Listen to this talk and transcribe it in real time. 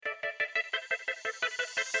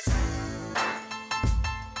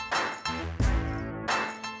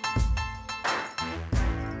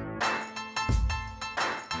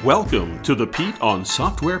Welcome to the Pete on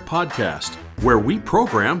Software podcast, where we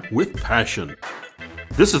program with passion.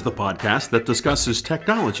 This is the podcast that discusses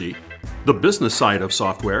technology, the business side of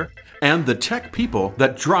software, and the tech people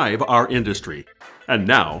that drive our industry. And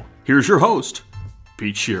now, here's your host,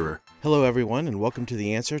 Pete Shearer. Hello, everyone, and welcome to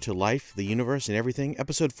The Answer to Life, the Universe, and Everything,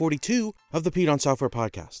 episode 42 of the Pete on Software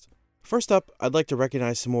podcast. First up, I'd like to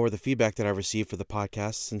recognize some more of the feedback that I've received for the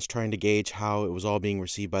podcast since trying to gauge how it was all being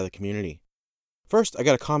received by the community. First, I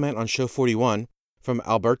got a comment on show 41 from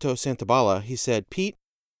Alberto Santabala. He said, "Pete,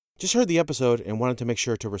 just heard the episode and wanted to make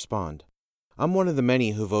sure to respond. I'm one of the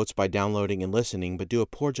many who votes by downloading and listening, but do a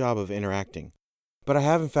poor job of interacting. But I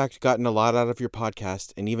have in fact gotten a lot out of your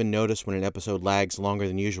podcast and even noticed when an episode lags longer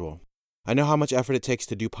than usual. I know how much effort it takes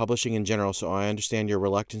to do publishing in general, so I understand your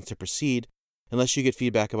reluctance to proceed unless you get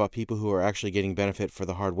feedback about people who are actually getting benefit for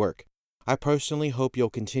the hard work. I personally hope you'll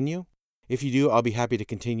continue. If you do, I'll be happy to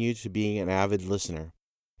continue to being an avid listener.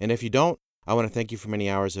 And if you don't, I want to thank you for many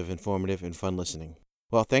hours of informative and fun listening."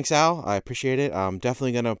 Well, thanks, Al. I appreciate it. I'm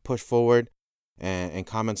definitely going to push forward, and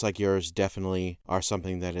comments like yours definitely are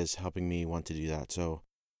something that is helping me want to do that. So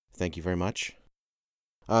thank you very much.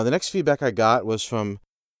 The next feedback I got was from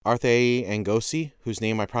Arthei Angosi, whose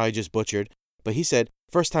name I probably just butchered. But he said,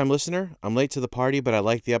 "First-time listener, I'm late to the party, but I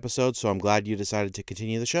liked the episode, so I'm glad you decided to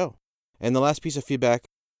continue the show." And the last piece of feedback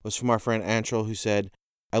was from our friend Antrel, who said,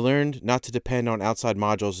 "I learned not to depend on outside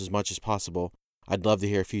modules as much as possible. I'd love to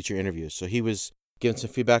hear future interviews." So he was giving some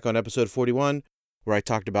feedback on episode 41, where I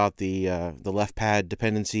talked about the left pad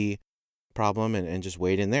dependency problem and just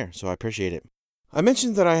weighed in there. So I appreciate it. I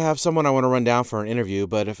mentioned that I have someone I want to run down for an interview,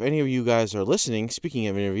 but if any of you guys are listening, speaking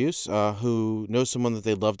of interviews, who knows someone that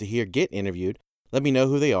they'd love to hear get interviewed, let me know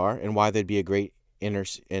who they are and why they'd be a great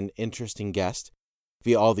and interesting guest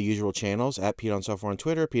via all the usual channels at Pete on Software on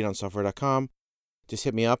Twitter, PeteOnSoftware.com. Just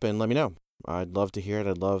hit me up and let me know. I'd love to hear it.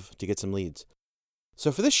 I'd love to get some leads.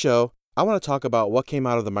 So for this show, I want to talk about what came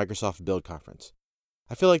out of the Microsoft Build Conference.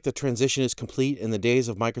 I feel like the transition is complete and the days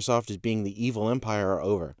of Microsoft as being the evil empire are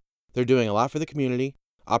over. They're doing a lot for the community,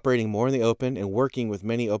 operating more in the open, and working with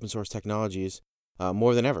many open source technologies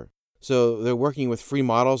more than ever. So they're working with free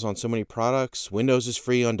models on so many products. Windows is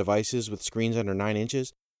free on devices with screens under 9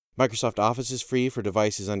 inches. Microsoft Office is free for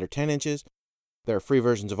devices under 10 inches. There are free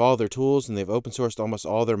versions of all their tools, and they've open sourced almost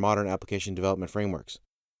all their modern application development frameworks.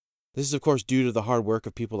 This is, of course, due to the hard work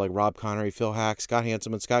of people like Rob Connery, Phil Hack, Scott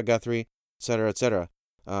Hanselman, Scott Guthrie, etc., etc.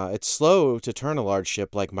 It's slow to turn a large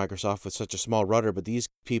ship like Microsoft with such a small rudder, but these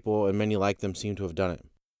people and many like them seem to have done it.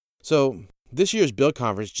 So this year's Build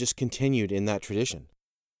Conference just continued in that tradition.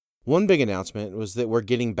 One big announcement was that we're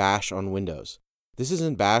getting Bash on Windows. This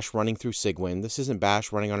isn't Bash running through Cygwin. This isn't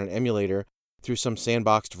Bash running on an emulator through some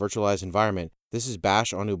sandboxed virtualized environment. This is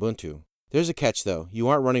Bash on Ubuntu. There's a catch, though. You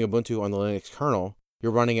aren't running Ubuntu on the Linux kernel.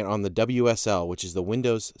 You're running it on the WSL, which is the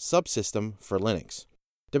Windows subsystem for Linux.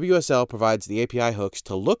 WSL provides the API hooks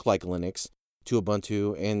to look like Linux to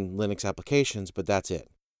Ubuntu and Linux applications, but that's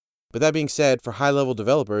it. But that being said, for high-level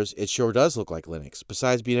developers, it sure does look like Linux.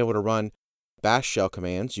 Besides being able to run Bash shell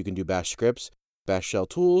commands, you can do Bash scripts, Bash shell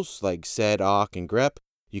tools like sed, awk, and grep.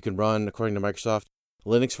 You can run, according to Microsoft,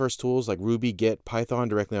 Linux-first tools like Ruby, Git, Python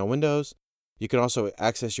directly on Windows. You can also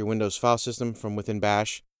access your Windows file system from within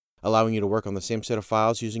Bash, allowing you to work on the same set of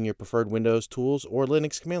files using your preferred Windows tools or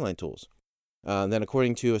Linux command line tools. Then,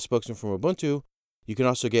 according to a spokesman from Ubuntu, you can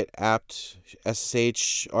also get apt,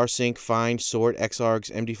 SSH, rsync, find, sort,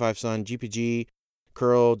 xargs, MD5sun, GPG,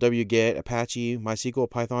 curl, wget, Apache, MySQL,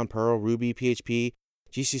 Python, Perl, Ruby, PHP,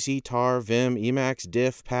 GCC, tar, Vim, Emacs,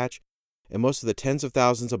 diff, patch, and most of the tens of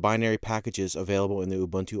thousands of binary packages available in the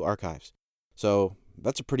Ubuntu archives. So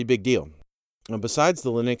that's a pretty big deal. And besides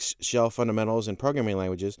the Linux shell fundamentals and programming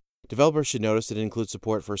languages, developers should notice that it includes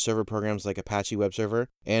support for server programs like Apache Web Server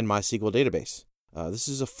and MySQL Database. This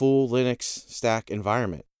is a full Linux stack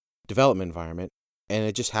development environment, and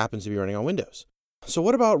it just happens to be running on Windows. So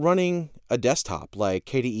what about running a desktop like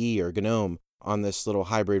KDE or GNOME on this little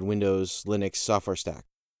hybrid Windows Linux software stack?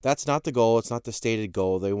 That's not the goal. It's not the stated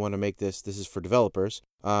goal. They want to make this is for developers.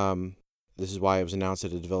 This is why it was announced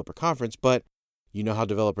at a developer conference, but you know how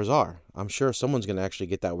developers are. I'm sure someone's going to actually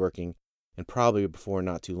get that working, and probably before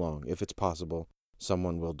not too long. If it's possible,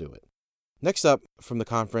 someone will do it. Next up from the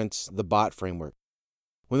conference, the bot framework.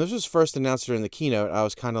 When this was first announced during the keynote, I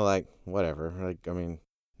was kind of like, whatever,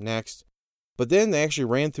 next. But then they actually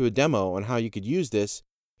ran through a demo on how you could use this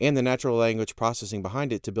and the natural language processing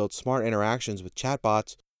behind it to build smart interactions with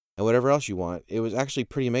chatbots and whatever else you want. It was actually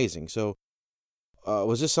pretty amazing. So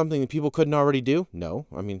was this something that people couldn't already do? No.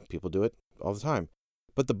 People do it all the time.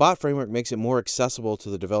 But the bot framework makes it more accessible to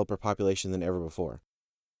the developer population than ever before.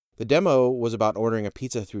 The demo was about ordering a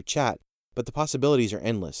pizza through chat, but the possibilities are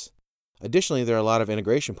endless. Additionally, there are a lot of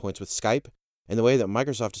integration points with Skype, and the way that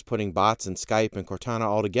Microsoft is putting bots and Skype and Cortana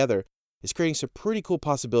all together is creating some pretty cool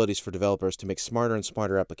possibilities for developers to make smarter and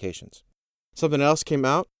smarter applications. Something else came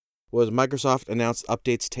out was Microsoft announced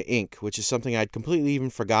updates to Ink, which is something I'd completely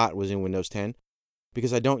even forgot was in Windows 10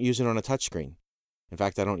 because I don't use it on a touchscreen. In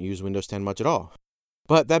fact, I don't use Windows 10 much at all.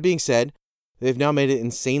 But that being said, they've now made it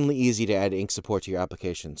insanely easy to add Ink support to your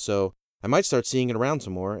application, so I might start seeing it around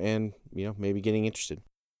some more and, maybe getting interested.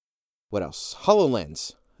 What else?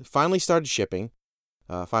 HoloLens. It finally started shipping.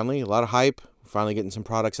 Finally, a lot of hype. We're finally getting some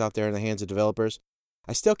products out there in the hands of developers.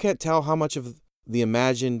 I still can't tell how much of the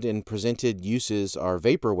imagined and presented uses are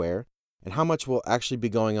vaporware and how much will actually be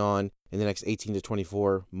going on in the next 18 to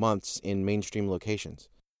 24 months in mainstream locations.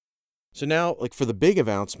 So now, for the big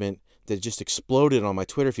announcement that just exploded on my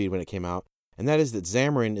Twitter feed when it came out, and that is that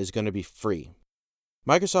Xamarin is going to be free.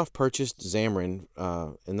 Microsoft purchased Xamarin,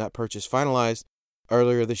 and that purchase finalized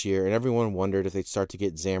earlier this year, and everyone wondered if they'd start to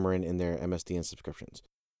get Xamarin in their MSDN subscriptions.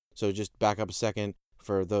 So just back up a second.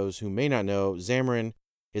 For those who may not know, Xamarin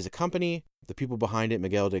is a company. The people behind it,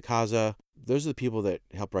 Miguel de Casa, those are the people that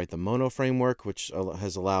helped write the Mono framework, which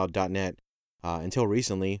has allowed .NET, until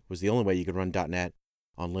recently, was the only way you could run .NET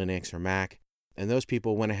on Linux or Mac. And those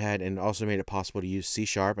people went ahead and also made it possible to use C#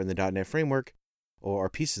 and the .NET framework, or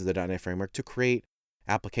pieces of the .NET framework, to create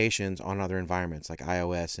applications on other environments like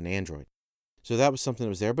iOS and Android. So that was something that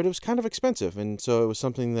was there, but it was kind of expensive. And so it was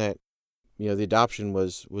something that, the adoption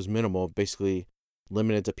was minimal, basically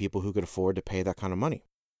limited to people who could afford to pay that kind of money.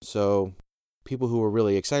 So people who were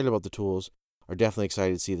really excited about the tools are definitely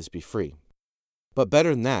excited to see this be free. But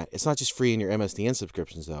better than that, it's not just free in your MSDN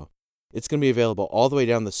subscriptions, though. It's going to be available all the way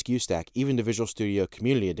down the SKU stack, even to Visual Studio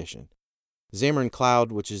Community Edition. Xamarin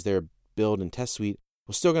Cloud, which is their build and test suite,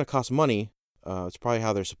 was still going to cost money. It's probably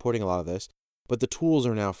how they're supporting a lot of this, but the tools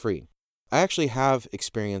are now free. I actually have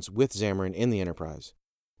experience with Xamarin in the enterprise.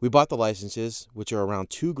 We bought the licenses, which are around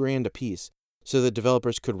 $2,000 a piece, so that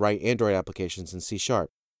developers could write Android applications in C#.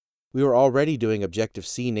 We were already doing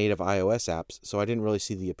Objective-C native iOS apps, so I didn't really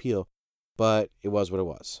see the appeal, but it was what it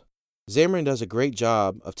was. Xamarin does a great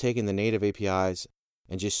job of taking the native APIs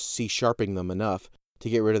and just C-sharping them enough to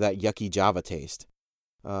get rid of that yucky Java taste.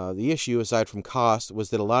 The issue, aside from cost, was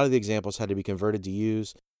that a lot of the examples had to be converted to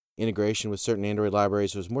use integration with certain Android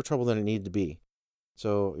libraries. It was more trouble than it needed to be.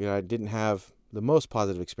 So, I didn't have the most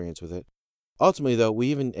positive experience with it. Ultimately, though, we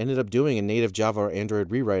even ended up doing a native Java or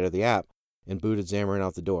Android rewrite of the app and booted Xamarin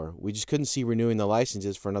out the door. We just couldn't see renewing the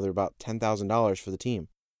licenses for another about $10,000 for the team.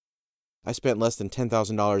 I spent less than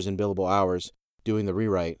 $10,000 in billable hours doing the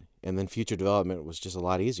rewrite, and then future development was just a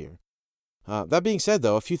lot easier. That being said,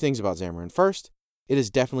 though, a few things about Xamarin. First, it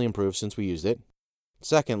has definitely improved since we used it.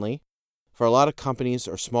 Secondly, for a lot of companies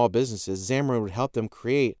or small businesses, Xamarin would help them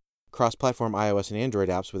create cross-platform iOS and Android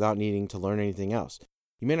apps without needing to learn anything else.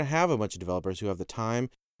 You may not have a bunch of developers who have the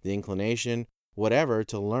time, the inclination, whatever,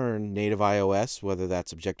 to learn native iOS, whether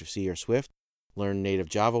that's Objective-C or Swift, learn native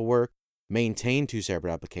Java work, maintain two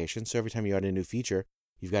separate applications. So every time you add a new feature,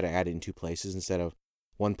 you've got to add it in two places instead of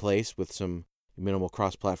one place with some minimal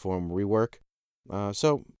cross-platform rework.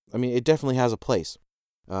 It definitely has a place.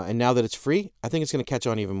 And now that it's free, I think it's going to catch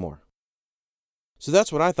on even more. So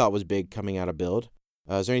that's what I thought was big coming out of Build.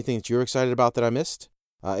 Is there anything that you're excited about that I missed?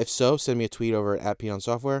 If so, send me a tweet over at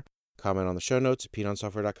 @PeonSoftware, comment on the show notes at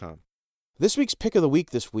PeonSoftware.com. This week's pick of the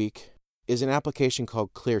week this week is an application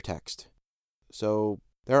called ClearText. So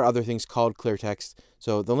there are other things called ClearText,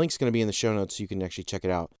 so the link's going to be in the show notes so you can actually check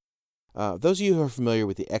it out. Those of you who are familiar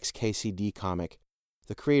with the XKCD comic,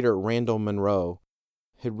 the creator Randall Munroe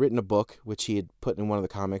had written a book, which he had put in one of the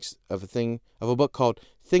comics, of a book called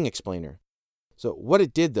Thing Explainer. So what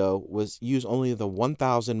it did, though, was use only the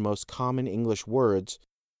 1,000 most common English words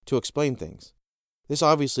to explain things. This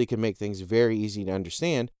obviously can make things very easy to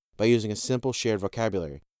understand by using a simple shared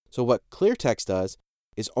vocabulary. So what ClearText does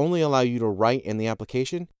is only allow you to write in the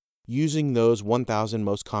application using those 1,000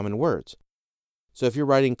 most common words. So if you're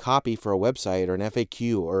writing copy for a website or an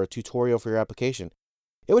FAQ or a tutorial for your application,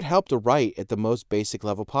 it would help to write at the most basic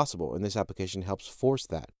level possible, and this application helps force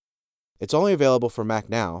that. It's only available for Mac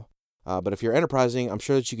now, but if you're enterprising, I'm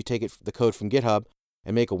sure that you could take the code from GitHub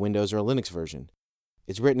and make a Windows or a Linux version.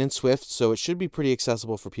 It's written in Swift, so it should be pretty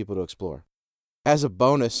accessible for people to explore. As a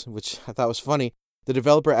bonus, which I thought was funny, the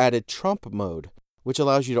developer added Trump mode, which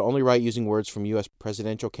allows you to only write using words from U.S.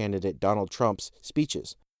 presidential candidate Donald Trump's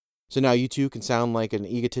speeches. So now you too can sound like an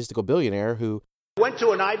egotistical billionaire who went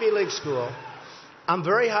to an Ivy League school. I'm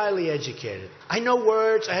very highly educated. I know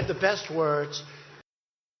words. I have the best words.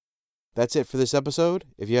 That's it for this episode.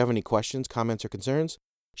 If you have any questions, comments, or concerns,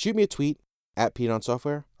 shoot me a tweet at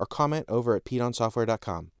PeteOnSoftware or comment over at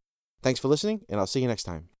PeteOnSoftware.com. Thanks for listening, and I'll see you next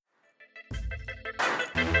time.